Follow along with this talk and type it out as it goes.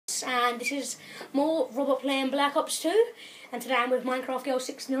Alex, and this is more Robert playing Black Ops 2. And today I'm with Minecraft Girl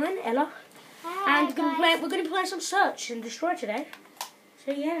 69, Ella. Hi, and we're going to be playing some Search and Destroy today.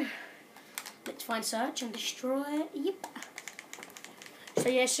 So yeah, let's find Search and Destroy. Yep. So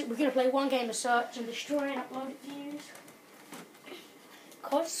yes, we're going to play one game of Search and Destroy and upload it to you.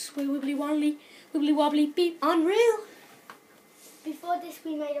 Cause we wibbly wobbly beep unreal. Before this,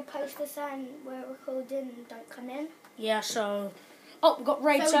 we made a poster saying we're recording, don't come in. Yeah, so... Oh, we've got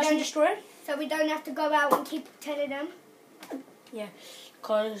Raid Search and Destroy. So we don't have to go out and keep telling them. Yeah,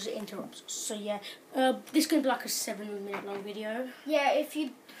 because it interrupts. So yeah, this is going to be like a 7-minute long video. Yeah,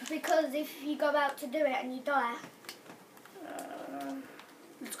 because if you go out to do it and you die.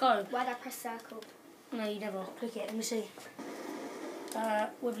 Let's go. Why'd I press circle? No, you never. Click it, let me see.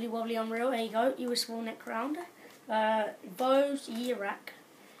 Wibbly wobbly unreal, there you go. Useful neck round. Bows, Iraq.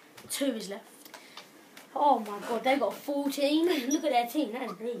 2 is left. Oh my god, they've got a full team. Look at their team, that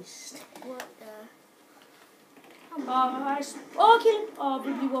is a beast. What the? Oh, kill him. Oh,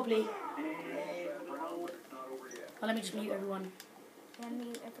 wibbly wobbly. Oh, let me just mute everyone. Yeah,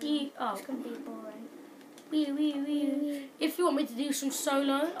 mute everyone. It's going to be boring. If you want me to do some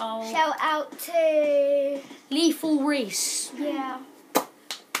solo, I'll... Shout out to... Lethal Reese. Yeah.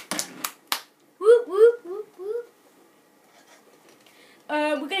 Whoop, whoop, whoop, whoop.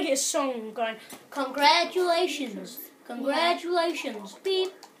 We're going to get a song going. Congratulations. Congratulations.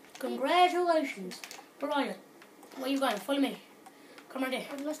 Beep. Congratulations. Where are you? Where are you going? Follow me. Come right here.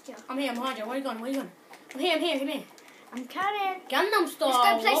 I've lost you. I'm here, I'm behind you. Where are you going? Where are you going? I'm here, I'm here, I'm here. I'm coming. Gangnam Style.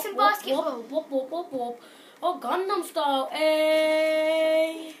 Let's go play some basketball. Whoop, whoop, whoop, whoop. Oh, Gangnam Style.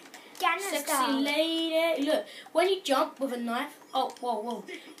 Hey. Sexy lady. Look, when you jump with a knife. Oh, whoa, whoa.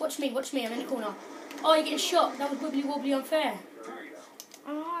 Watch me, I'm in the corner. Oh, you're getting shot. That was wibbly wobbly unfair.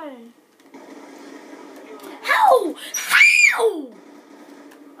 Oh. How? How?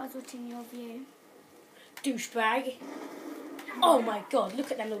 I was watching your view. Douchebag. Oh my god,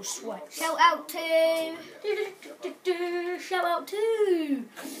 look at them little sweats. Shout out to... Shout out to...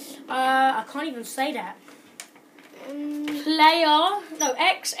 I can't even say that. Player... No,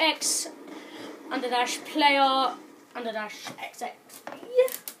 XX... _ player... XX. Yeah.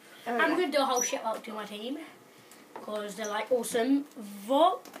 I'm going to do a whole shout out to my team. Because they're like awesome.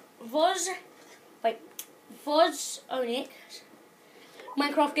 Voz... Onyx.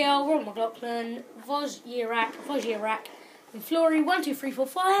 Minecraft Girl, Rob McLaughlin, Voz Iraq, and Flory 1, 2, 3, 4,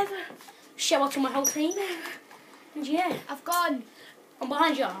 5. Shout out to my whole team. And yeah. I've gone. I'm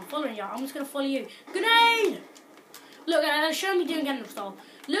behind you, I'm following you, I'm just gonna follow you. Grenade! Look, show me doing Gangnam Style.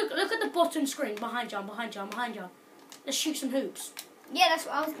 Look at the bottom screen, behind you, I'm behind you. Let's shoot some hoops. Yeah, that's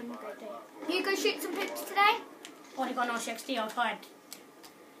what I was gonna go do. You go shoot some hoops today? Oh, they got an RCXD, I'll hide.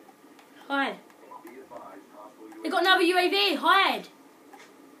 Hide. They got another UAV, hide.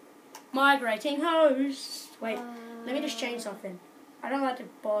 Migrating host. Wait, let me just change something. I don't like the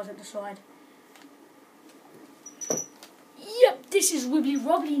bars at the side. Yep, this is wibbly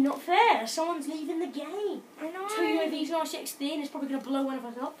wobbly, not fair. Someone's leaving the game. I know. 2 UAVs and RCXD, and it's probably going to blow one of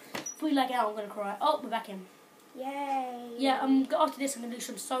us up. If we lag out, I'm going to cry. Oh, we're back in. Yay. Yeah, after this, I'm going to do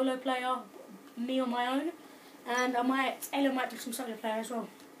some solo player, me on my own. And Ella might do some solo player as well.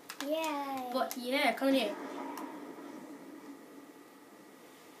 Yay. But yeah, come in here.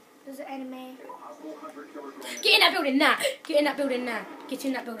 There's an enemy. Get in that building now! Get in that building now! Get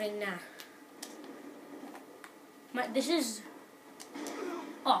in that building now! This is...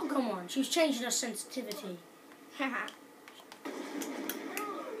 Oh, come on. She's changing her sensitivity.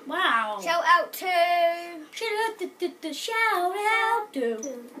 Wow. Shout out to... Shout out to...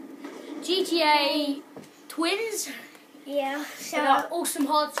 GTA Twins. Yeah. For that awesome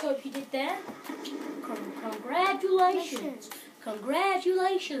hard scope you did there. Congratulations.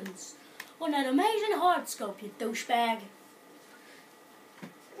 Congratulations on that amazing hard scope, you douchebag.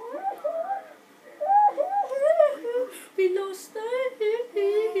 We lost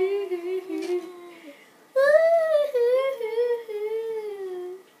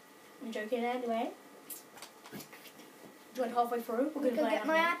I'm joking anyway. Join halfway through. We're going to get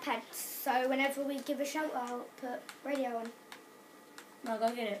my iPad, so whenever we give a shout out, put radio on. No, go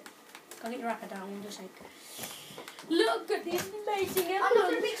get it. Go get your iPad down in just a sec. Look at this amazing element. I'm not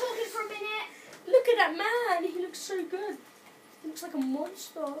going to be talking for a minute. Look at that man. He looks so good. He looks like a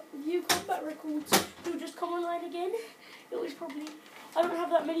monster. View combat records. He'll just come online again. It was probably... I don't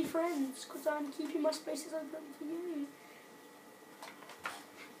have that many friends because I'm keeping my spaces open for you.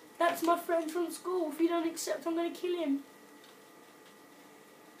 That's my friend from school. If you don't accept, I'm going to kill him.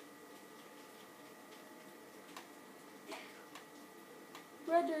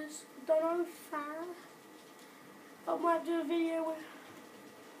 Redders, don't know, fan. I might do a video with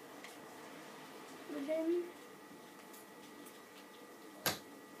him.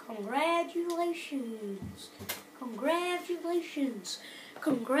 Congratulations. Congratulations.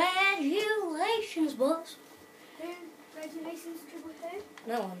 Congratulations, boss. Congratulations to who?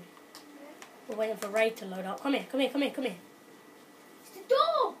 No one. We're waiting for Ray to load up. Come here, come here, come here, come here. It's the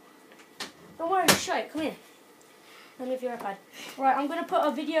door! Don't worry, show it. Come here. Let me have your iPad. Right, I'm going to put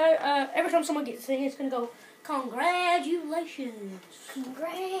a video. Every time someone gets a thing, it's going to go, congratulations.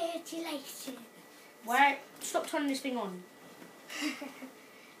 Congratulations. Right, stop turning this thing on.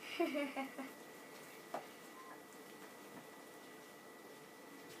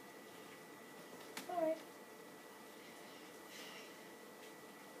 Alright.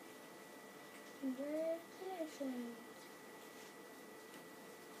 Congratulations.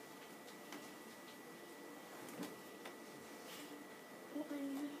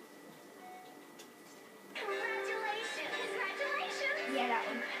 Yeah, that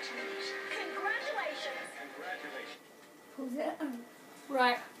one. Congratulations.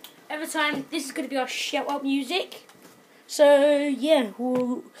 Right, every time, this is going to be our shout out music. So, yeah,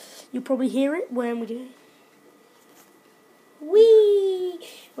 you'll probably hear it when we do. Whee!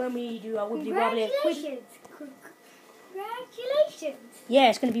 When we do our wibbly wobbly. Congratulations. Congratulations. Yeah,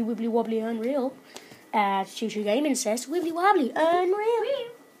 it's going to be wibbly wobbly unreal. As Choo Choo Gaming says, wibbly wobbly unreal.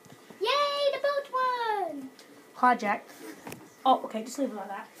 Yay, the boat won. Hijack. Oh, okay, just leave it like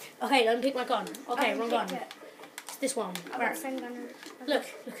that. Okay, let me pick my gun. Okay, wrong gun. It's this one. Right. Look.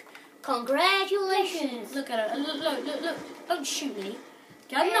 Congratulations. Look at her. Look. Don't shoot me.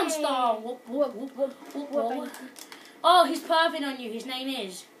 Gangnam Style. Whoop, whoop, whoop, whoop, whoop, whoop. Oh, he's perving on you. His name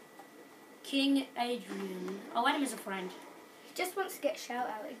is King Adriann. I'll add him as a friend. He just wants to get shout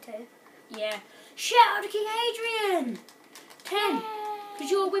outed too. Yeah. Shout out to King Adriann. 10.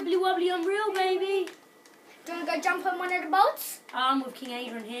 Because you're wibbly wobbly unreal, baby. Do you want to go jump on one of the boats? I'm with King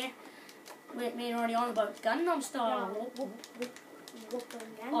Adriann here. Me and already on the boat. Gangnam Style.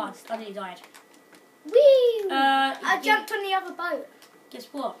 Oh, I nearly died. Whee! I jumped on the other boat. Guess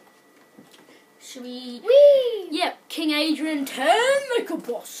what? Should we... Whee! Yep, King Adriann 10 like a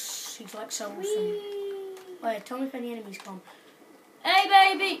boss. He's like so awesome. Oh yeah, tell me if any enemies come. Hey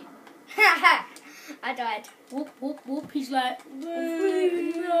baby! I died. Whoop, whoop, whoop. He's like...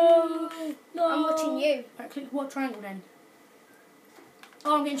 No. I'm watching you. Right, click what triangle then?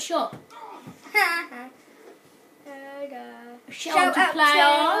 Oh, I'm getting shot. Shout out to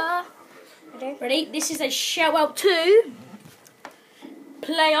player. Ready? This is a shout out to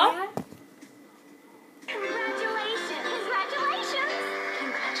player. Congratulations! Congratulations!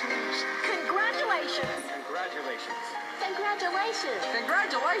 Congratulations! Congratulations! Congratulations!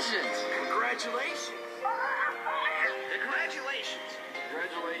 Congratulations! Congratulations!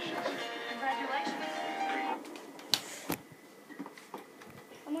 Congratulations! Congratulations!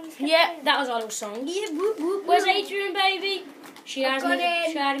 Yeah, that was our little song. Yeah, whoop, whoop. Where's Adriann, baby? She had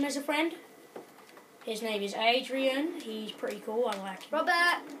him as a friend. His name is Adriann. He's pretty cool. I like him.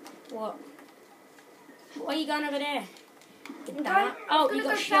 Robert. What? Why are you going over there? Oh, you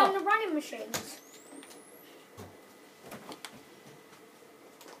got go shot. down the running machines.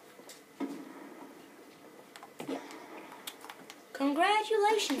 Yeah.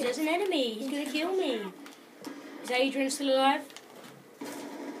 Congratulations, there's an enemy. He's going to kill me. Is Adriann still alive?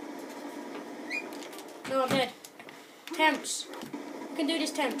 No, I'm dead. Temps. I can do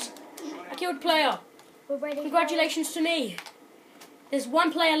this, Temps. I killed player. We're ready. Congratulations to me. There's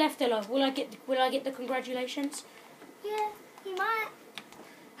one player left, Ella. Will I get the congratulations? Yeah, you might.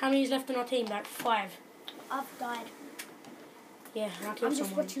 How many is left on our team? Like 5. I've died. Yeah, and I killed I'm just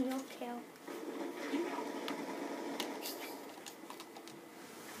someone. watching your kill.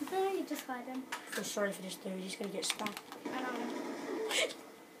 No, you just hide him. I feel sorry for this dude. He's going to get stung. I know.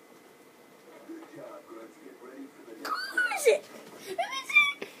 Who is it?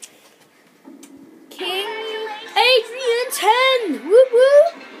 King Adriann 10! Whoop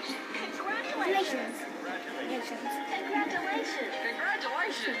whoop! Congratulations. Congratulations!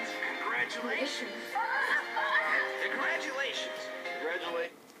 Congratulations! Congratulations!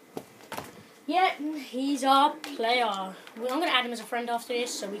 Congratulations! Yeah, he's our player. Well, I'm going to add him as a friend after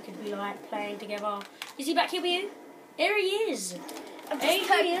this so we could be like playing together. Is he back here with you? There he is.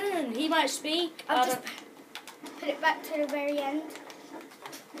 Adriann. He might speak. I'll just put it back to the very end.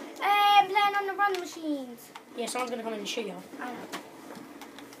 I'm playing on the run machines. Yeah, someone's going to come in and shoot you. I know.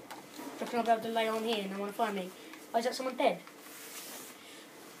 Reckon I'll be able to lay on here and they want to find me. Oh, is that someone dead?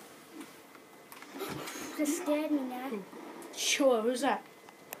 Just scared me now. Sure, who's that?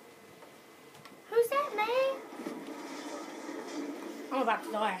 Who's that, man? I'm about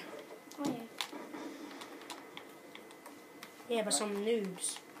to die. Oh, yeah. Yeah, by some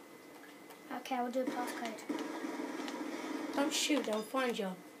noobs. Okay, I'll do a passcode. Don't shoot, they'll find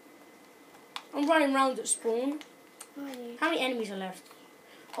you. I'm running round at spawn. Really? How many enemies are left?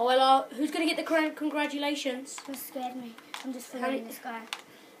 Oh, well, who's going to get the congratulations? You scared me. I'm just following this guy.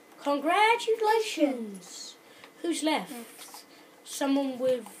 Congratulations! Who's left? Next. Someone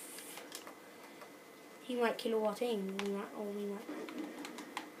with... He might kill our team. We might...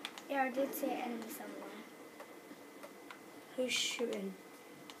 Yeah, I did see an enemy somewhere. Who's shooting?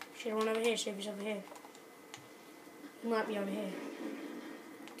 Should I run over here, see if he's over here? He might be over here.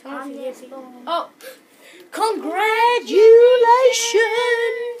 Tell me if he is. Oh!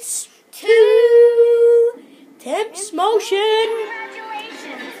 Congratulations to Temps Motion!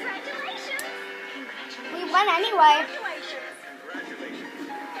 Congratulations. Congratulations. We won anyway. Congratulations.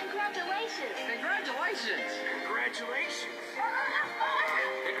 Congratulations. Congratulations. Congratulations.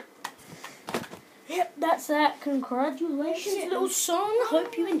 Yep, that's that. Congratulations, little song.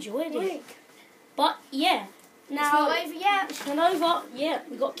 Hope you enjoyed it. But yeah, now It's not over yet. It's not over. Yeah,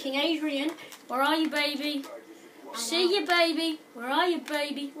 we got King Adriann. Where are you, baby? See you, baby. Where are you,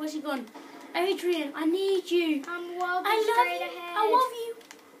 baby? Where's he gone? Adriann, I need you. I'm walking I love straight you. ahead. I love you.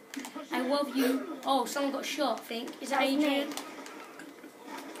 I love you. Oh, someone got shot. I think is that That was me. Adriann?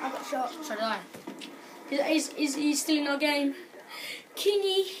 I got shot. So did I. Is he still in our game?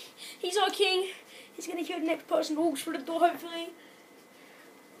 Kingy, he's our king. He's gonna kill the next person who walks through the door, hopefully.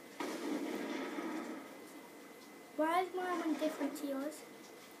 Why is my one different to yours?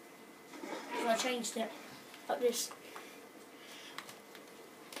 So I changed it. Like this.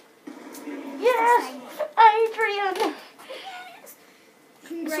 Yes! Adriann!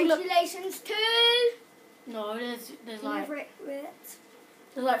 Congratulations to No, there's Rit.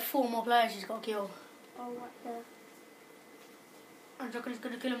 like 4 more players he's got to kill. Oh, what the? I reckon he's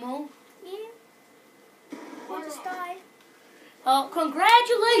gonna kill them all. Yeah. We'll just die. Oh,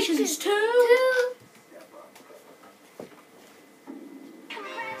 congratulations to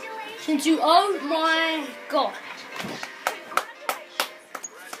oh my god.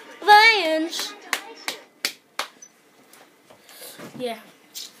 Lions. Yeah.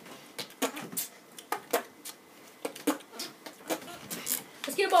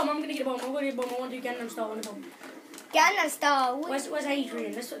 Let's get a bomb. I'm gonna get a bomb. I'm gonna get a bomb. I want to do Gangnam Style. I want a bomb. Gangnam Style. Where's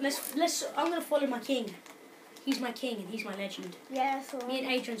Adriann? Let's. I'm gonna follow my king. He's my king and he's my legend. Yeah, that's all. Me and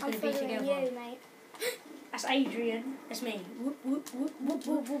Adrian's gonna be together. You, mate. That's Adriann. That's me. Whoop, whoop, whoop, whoop,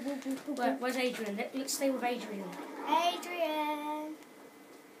 whoop, whoop, whoop, whoop. Where's Adriann? Let's stay with Adriann. Adriann.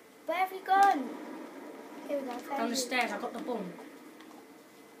 Where have you gone? Here we go. Down the stairs. I got the bomb.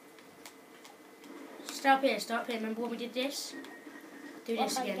 Stay up here. Stay up here. Remember when we did this? Do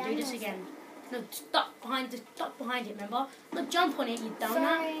this again. Do this again. No, duck behind it. Remember? No, jump on it. You dumb.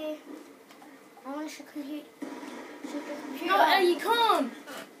 Sorry. I want to shoot the computer. No, you can't.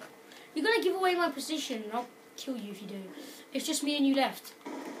 You're gonna give away my position. I'll kill you if you do. It's just me and you left.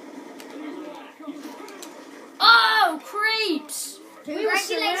 Oh, creeps!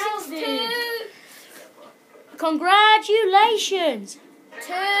 Congratulations Congratulations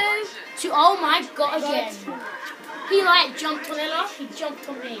to oh my god again. Congratulations. He like jumped on Ella. He jumped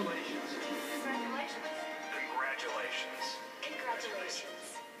on me. Congratulations.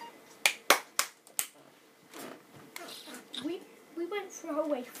 We went the whole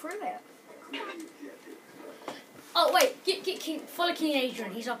way through it. Oh wait, get King. Follow King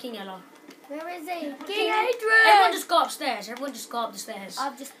Adriann. He's our King Ella. Where is he? King Everyone just go upstairs. Everyone just go up the stairs.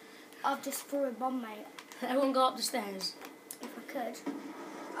 I've just threw a bomb, mate. Everyone go up the stairs. If I could.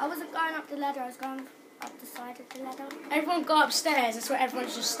 I wasn't going up the ladder. I was going up the side of the ladder. Everyone go upstairs. That's where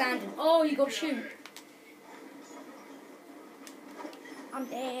everyone's just standing. Oh, you got to shoot. I'm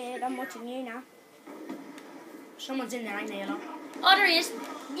dead. I'm watching you now. Someone's in there, ain't they, Ella? Oh, there he is.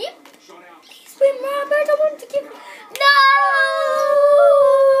 Yep. Please win, Robert. I want to give. No!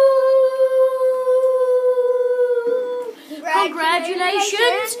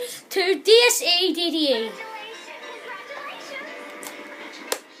 Congratulations to DSE DDE.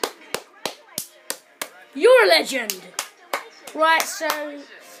 You're a legend. Right, so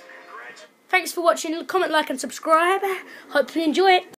thanks for watching. Comment, like, and subscribe. Hope you enjoy it.